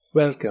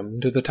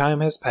Welcome to The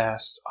Time Has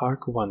Passed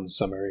Arc 1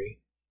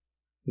 Summary,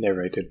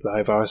 narrated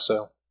by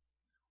Varso.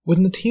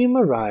 When the team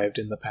arrived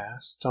in the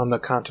past, on the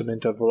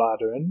continent of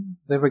Lodern,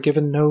 they were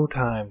given no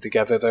time to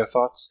gather their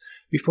thoughts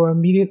before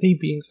immediately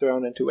being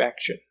thrown into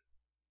action.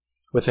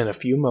 Within a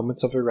few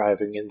moments of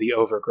arriving in the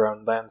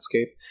overgrown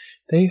landscape,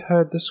 they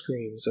heard the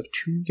screams of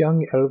two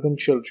young elven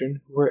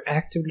children who were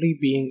actively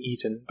being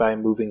eaten by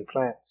moving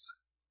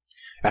plants.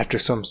 After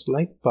some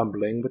slight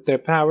fumbling with their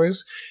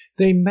powers,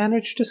 they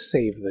managed to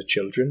save the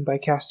children by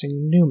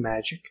casting new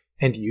magic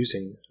and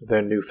using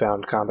their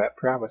newfound combat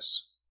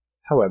prowess.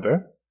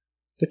 However,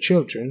 the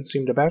children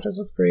seemed about as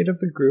afraid of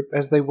the group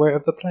as they were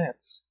of the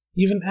plants,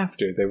 even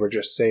after they were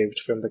just saved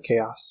from the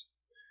chaos.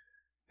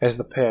 As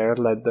the pair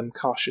led them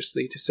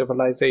cautiously to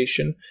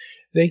civilization,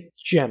 they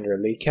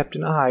generally kept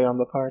an eye on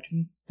the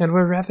party, and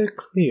were rather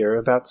clear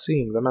about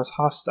seeing them as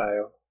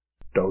hostile.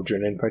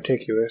 Doldrin in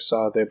particular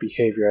saw their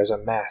behavior as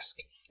a mask,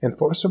 and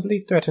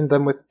forcibly threatened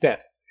them with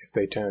death if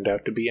they turned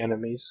out to be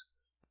enemies.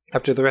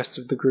 After the rest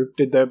of the group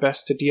did their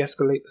best to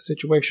de-escalate the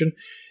situation,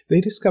 they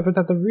discovered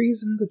that the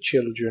reason the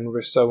children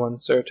were so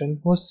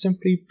uncertain was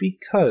simply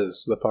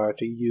because the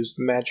party used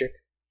magic.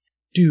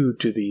 Due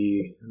to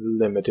the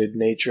limited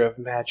nature of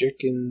magic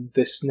in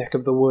this neck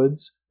of the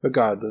woods,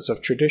 regardless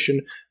of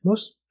tradition,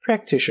 most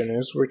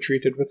practitioners were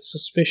treated with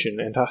suspicion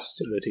and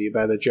hostility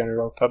by the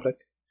general public.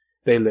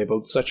 They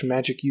labeled such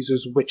magic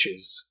users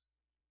witches.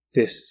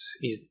 This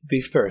is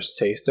the first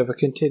taste of a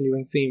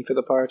continuing theme for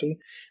the party,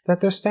 that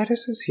their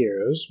status as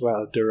heroes,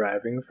 while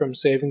deriving from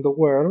saving the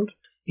world,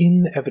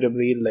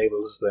 inevitably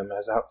labels them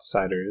as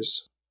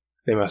outsiders.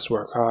 They must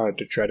work hard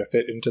to try to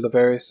fit into the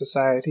various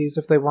societies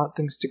if they want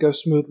things to go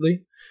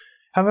smoothly.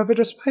 However,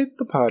 despite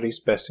the party's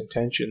best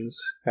intentions,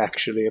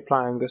 actually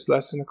applying this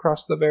lesson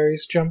across the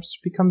various jumps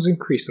becomes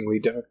increasingly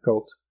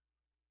difficult.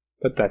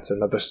 But that's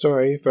another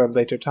story for a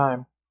later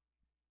time.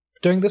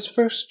 During this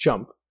first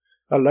jump,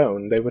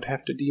 alone they would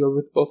have to deal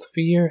with both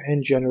fear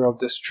and general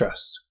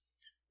distrust,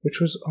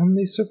 which was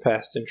only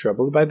surpassed in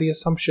trouble by the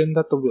assumption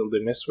that the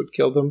wilderness would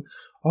kill them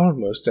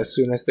almost as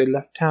soon as they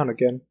left town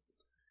again.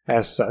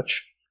 As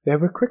such, they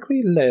were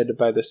quickly led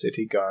by the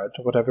city guard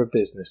to whatever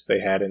business they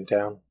had in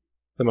town,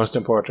 the most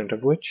important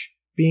of which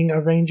being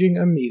arranging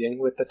a meeting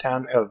with the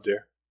town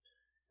elder.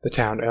 The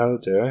town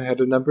elder had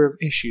a number of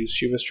issues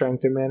she was trying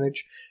to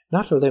manage,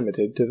 not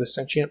limited to the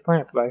sentient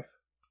plant life.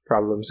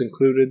 Problems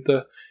included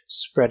the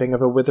spreading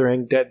of a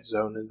withering dead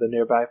zone in the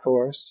nearby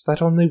forest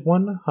that only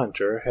one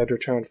hunter had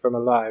returned from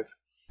alive,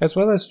 as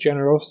well as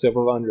general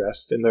civil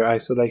unrest in their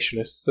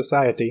isolationist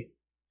society.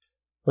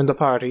 When the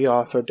party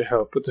offered to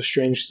help with the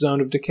strange zone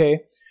of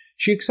decay,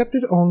 she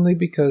accepted only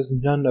because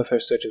none of her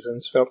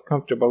citizens felt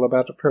comfortable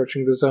about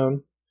approaching the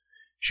zone.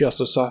 She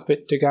also saw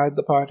fit to guide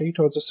the party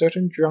towards a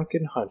certain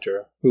drunken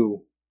hunter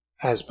who,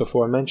 as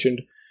before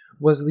mentioned,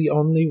 was the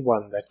only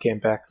one that came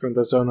back from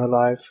the zone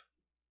alive.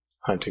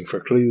 Hunting for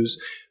clues,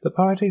 the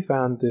party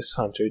found this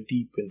hunter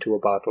deep into a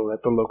bottle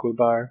at the local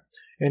bar,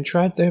 and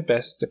tried their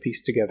best to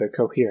piece together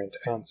coherent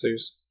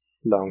answers.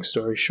 Long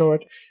story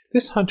short,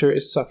 this hunter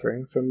is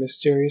suffering from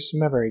mysterious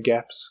memory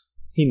gaps.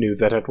 He knew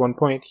that at one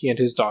point he and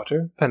his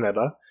daughter,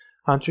 Penella,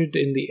 hunted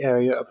in the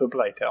area of the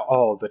Blight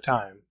all the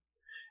time.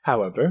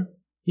 However,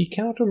 he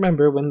cannot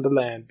remember when the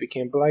land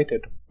became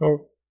blighted,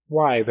 or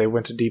why they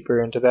went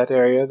deeper into that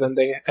area than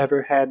they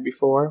ever had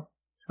before.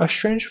 A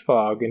strange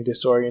fog and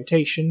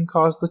disorientation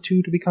caused the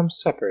two to become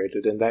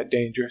separated in that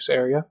dangerous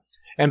area,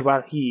 and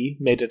while he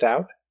made it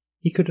out,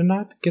 he could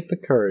not get the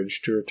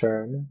courage to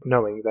return,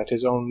 knowing that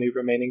his only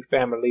remaining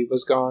family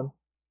was gone.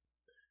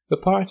 The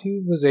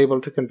party was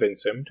able to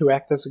convince him to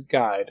act as a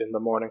guide in the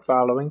morning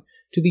following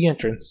to the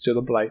entrance to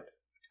the Blight.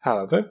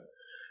 However,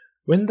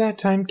 when that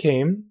time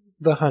came,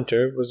 the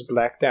hunter was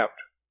blacked out.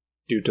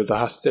 Due to the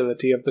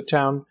hostility of the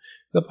town,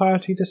 the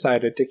party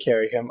decided to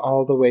carry him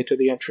all the way to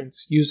the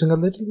entrance using a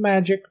little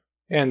magic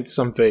and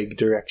some vague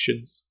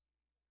directions.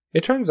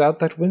 It turns out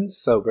that when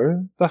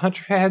sober, the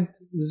hunter had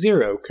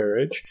zero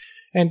courage,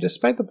 and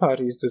despite the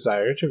party's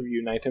desire to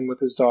reunite him with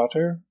his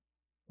daughter,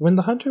 when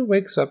the hunter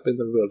wakes up in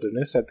the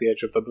wilderness at the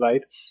edge of the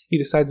Blight, he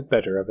decides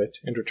better of it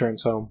and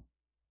returns home.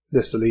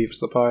 This leaves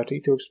the party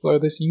to explore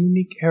this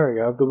unique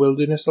area of the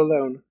wilderness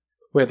alone,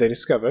 where they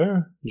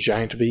discover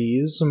giant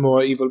bees,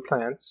 more evil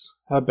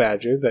plants, a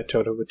badger that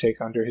Toto would take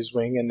under his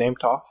wing and name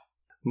Toph,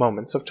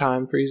 moments of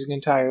time freezing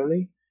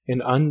entirely, an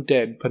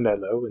undead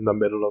Penello in the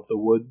middle of the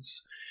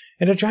woods,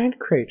 and a giant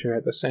crater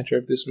at the center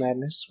of this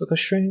madness with a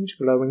strange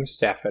glowing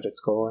staff at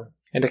its core,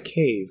 and a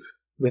cave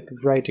with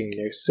writing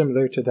near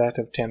similar to that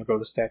of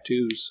Tangl's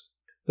tattoos.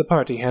 The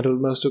party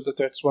handled most of the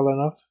threats well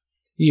enough,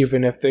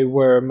 even if they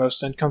were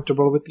most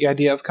uncomfortable with the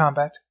idea of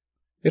combat.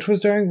 It was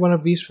during one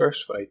of these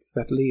first fights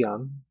that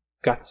Leon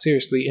got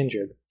seriously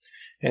injured,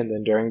 and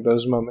then during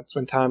those moments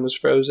when time was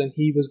frozen,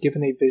 he was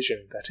given a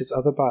vision that his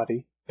other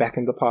body, back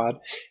in the pod,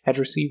 had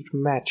received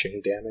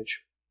matching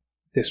damage.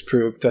 This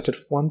proved that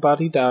if one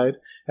body died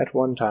at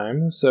one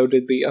time, so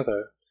did the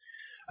other,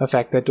 a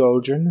fact that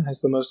Doldrin,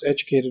 as the most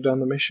educated on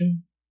the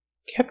mission,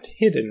 kept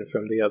hidden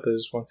from the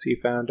others once he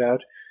found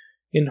out,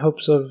 in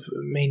hopes of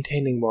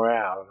maintaining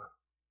morale.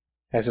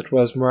 As it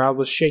was, morale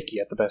was shaky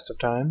at the best of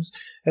times,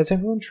 as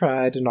everyone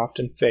tried and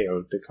often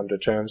failed to come to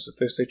terms with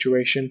their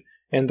situation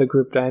and the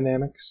group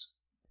dynamics.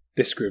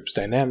 This group's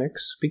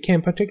dynamics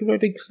became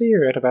particularly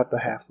clear at about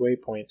the halfway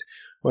point,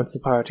 once the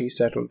party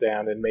settled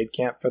down and made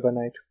camp for the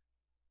night.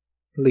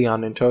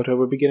 Leon and Toto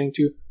were beginning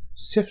to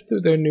sift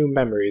through their new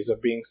memories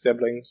of being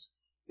siblings.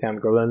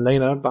 Tanagal and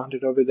Lena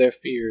bonded over their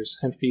fears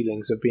and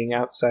feelings of being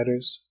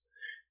outsiders.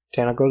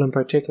 Tanagal in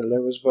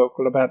particular was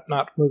vocal about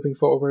not moving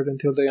forward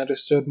until they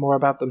understood more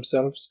about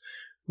themselves,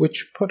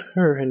 which put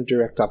her in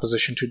direct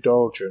opposition to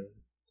Doldrin,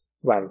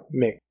 while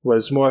Mick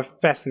was more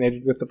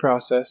fascinated with the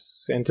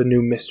process and the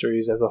new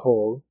mysteries as a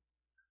whole.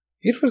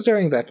 It was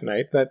during that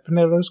night that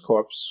Penello's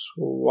corpse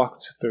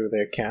walked through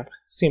their camp,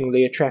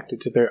 seemingly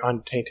attracted to their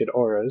untainted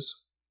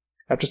auras.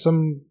 After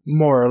some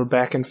moral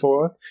back and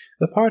forth,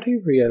 the party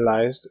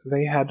realized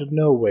they had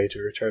no way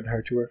to return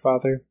her to her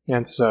father,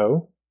 and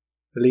so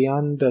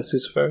Leon does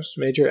his first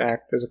major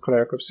act as a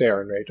cleric of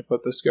Sarenrae to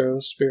put this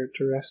girl's spirit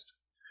to rest.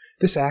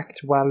 This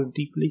act, while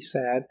deeply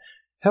sad,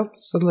 helped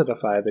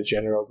solidify the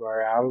general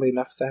morale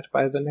enough that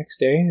by the next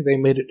day they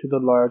made it to the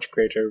large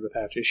crater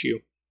without issue.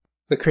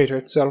 The crater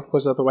itself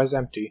was otherwise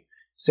empty,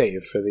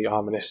 save for the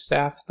ominous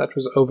staff that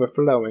was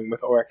overflowing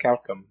with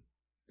orichalcum.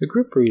 The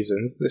group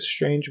reasons this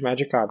strange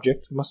magic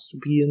object must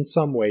be in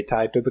some way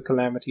tied to the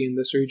calamity in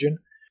this region,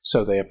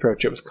 so they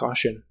approach it with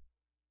caution.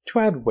 To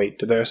add weight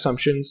to their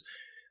assumptions,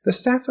 the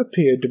staff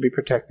appeared to be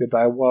protected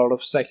by a wall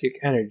of psychic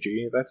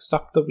energy that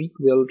stopped the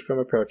weak-willed from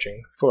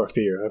approaching, for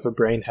fear of a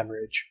brain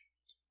hemorrhage.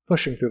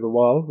 Pushing through the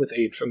wall, with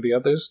aid from the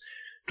others,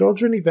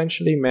 Doldrin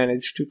eventually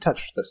managed to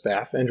touch the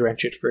staff and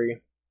wrench it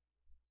free.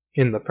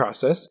 In the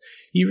process,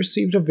 he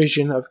received a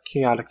vision of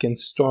chaotic and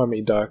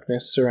stormy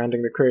darkness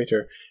surrounding the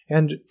crater,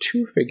 and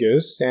two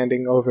figures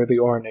standing over the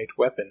ornate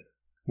weapon.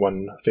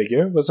 One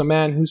figure was a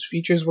man whose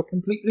features were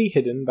completely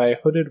hidden by a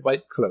hooded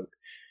white cloak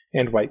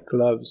and white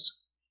gloves.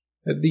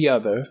 The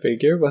other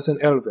figure was an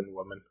elven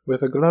woman,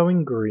 with a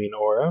glowing green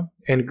aura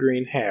and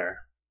green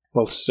hair.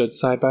 Both stood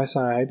side by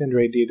side and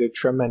radiated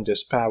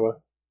tremendous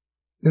power.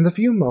 In the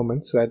few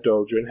moments that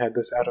Doldrin had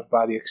this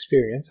out-of-body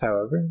experience,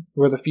 however,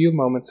 were the few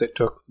moments it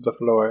took for the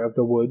flora of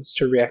the woods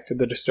to react to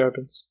the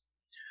disturbance.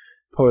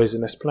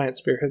 Poisonous plant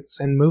spirits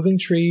and moving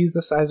trees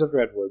the size of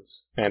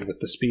redwoods, and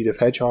with the speed of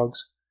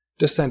hedgehogs,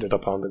 descended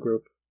upon the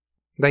group.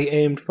 They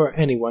aimed for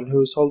anyone who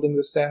was holding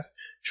the staff,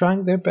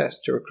 trying their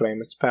best to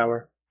reclaim its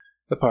power.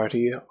 The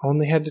party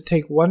only had to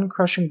take one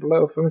crushing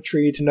blow from a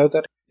tree to know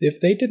that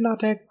if they did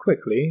not act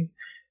quickly,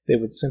 they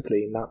would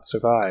simply not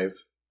survive.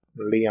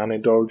 Leon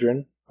and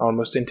Doldrin,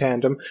 almost in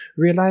tandem,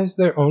 realized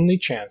their only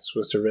chance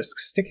was to risk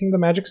sticking the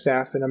magic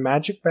staff in a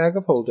magic bag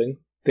of holding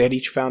they had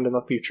each found in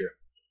the future.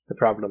 The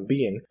problem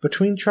being,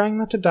 between trying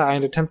not to die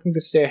and attempting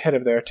to stay ahead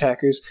of their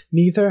attackers,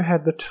 neither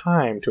had the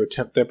time to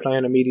attempt their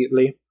plan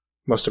immediately.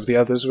 Most of the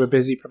others were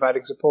busy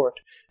providing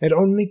support, and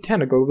only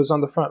Tanagal was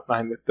on the front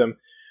line with them,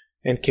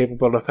 and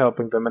capable of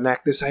helping them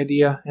enact this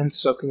idea and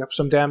soaking up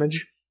some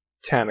damage.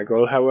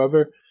 Tanagal,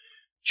 however,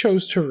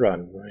 chose to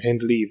run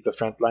and leave the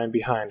front line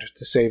behind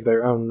to save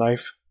their own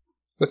life.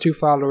 The two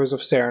followers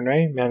of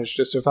Sarenrae managed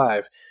to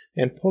survive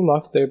and pull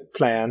off their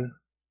plan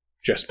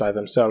just by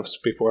themselves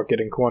before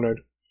getting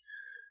cornered.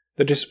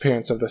 The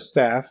disappearance of the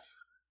staff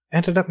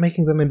ended up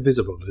making them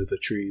invisible to the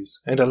trees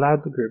and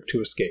allowed the group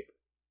to escape.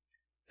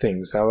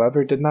 Things,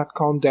 however, did not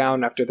calm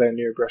down after their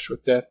near brush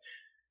with death,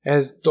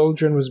 as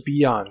Doldrin was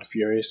beyond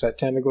furious at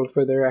Tanagal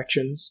for their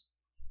actions.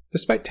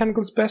 Despite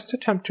Tanagal's best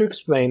attempt to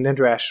explain and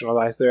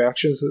rationalize their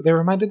actions, they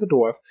reminded the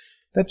dwarf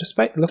that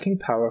despite looking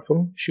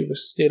powerful, she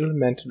was still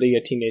mentally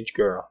a teenage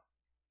girl.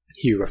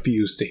 He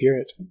refused to hear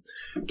it.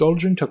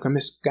 Doldrin took a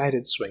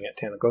misguided swing at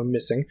Tanagal,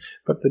 missing,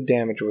 but the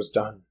damage was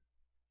done.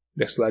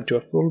 This led to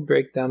a full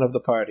breakdown of the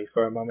party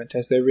for a moment,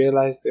 as they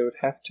realized they would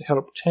have to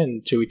help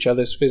tend to each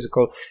other's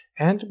physical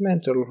and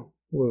mental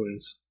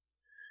wounds.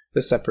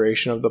 The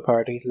separation of the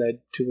party led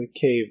to a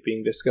cave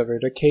being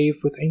discovered, a cave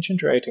with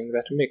ancient writing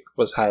that Mick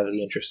was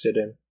highly interested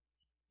in.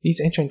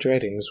 These ancient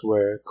writings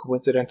were,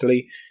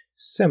 coincidentally,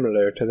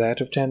 similar to that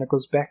of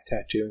Tanagal's back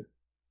tattoo.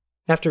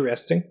 After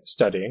resting,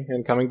 studying,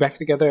 and coming back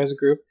together as a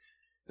group,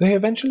 they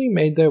eventually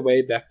made their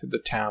way back to the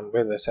town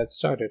where this had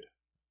started.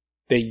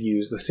 They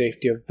used the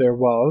safety of their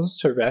walls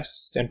to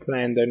rest and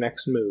plan their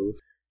next move.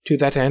 To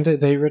that end,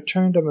 they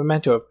returned a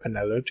memento of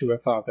Penello to her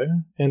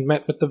father, and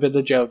met with the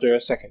village elder a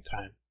second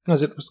time,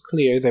 as it was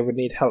clear they would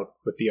need help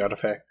with the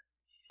artifact.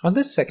 On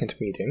this second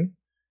meeting,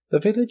 the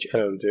village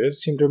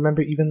elders seemed to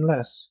remember even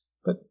less,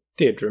 but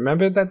did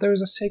remember that there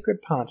was a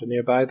sacred pond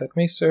nearby that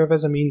may serve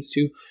as a means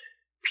to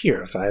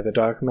purify the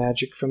dark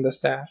magic from the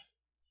staff.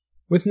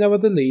 With no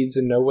other leads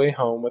and no way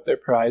home with their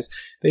prize,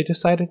 they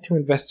decided to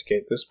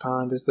investigate this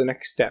pond as the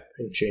next step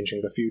in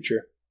changing the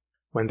future.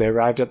 When they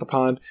arrived at the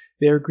pond,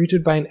 they were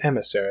greeted by an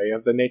emissary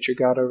of the nature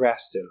god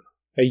Erastil,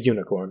 a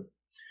unicorn.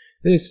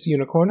 This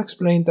unicorn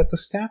explained that the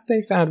staff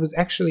they found was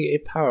actually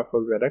a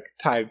powerful relic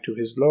tied to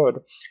his lord,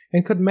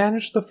 and could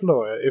manage the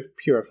flora if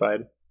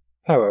purified.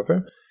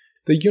 However,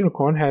 The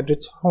unicorn had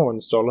its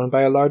horn stolen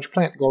by a large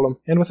plant golem,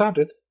 and without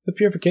it, the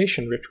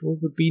purification ritual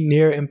would be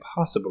near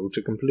impossible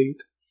to complete.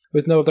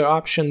 With no other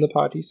option, the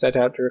party set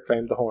out to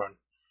reclaim the horn.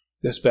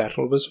 This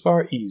battle was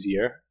far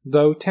easier,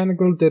 though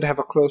Tanagle did have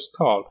a close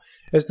call,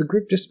 as the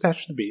group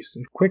dispatched the beast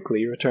and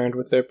quickly returned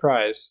with their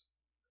prize.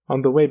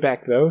 On the way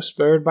back, though,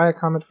 spurred by a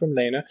comment from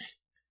Lena,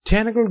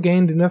 Tanagle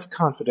gained enough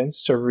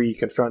confidence to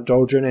re-confront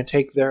Doldrin and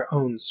take their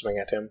own swing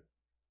at him.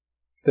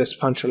 This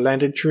punch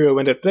landed true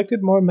and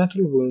inflicted more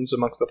mental wounds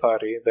amongst the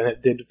party than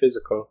it did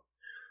physical.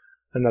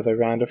 Another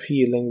round of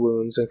healing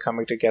wounds and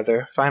coming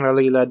together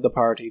finally led the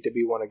party to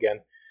be one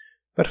again.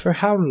 But for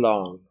how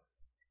long?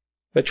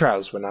 The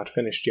trials were not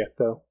finished yet,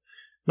 though.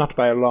 Not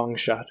by a long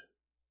shot.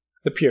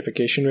 The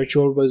purification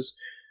ritual was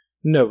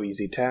no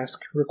easy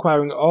task,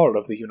 requiring all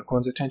of the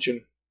unicorn's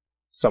attention.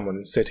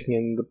 Someone sitting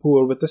in the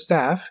pool with the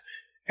staff,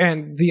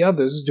 and the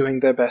others doing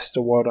their best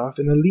to ward off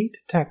an elite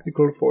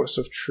tactical force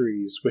of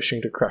trees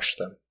wishing to crush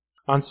them.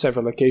 On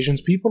several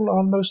occasions people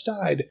almost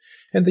died,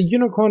 and the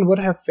unicorn would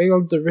have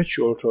failed the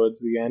ritual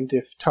towards the end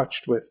if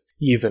touched with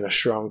even a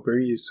strong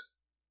breeze.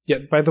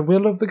 Yet by the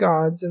will of the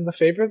gods and the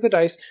favor of the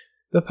dice,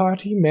 the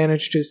party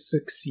managed to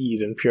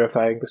succeed in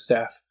purifying the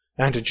staff,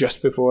 and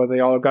just before they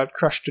all got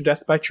crushed to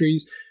death by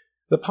trees,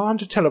 the pond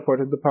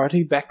teleported the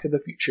party back to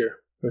the future,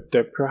 with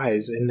their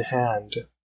prize in hand.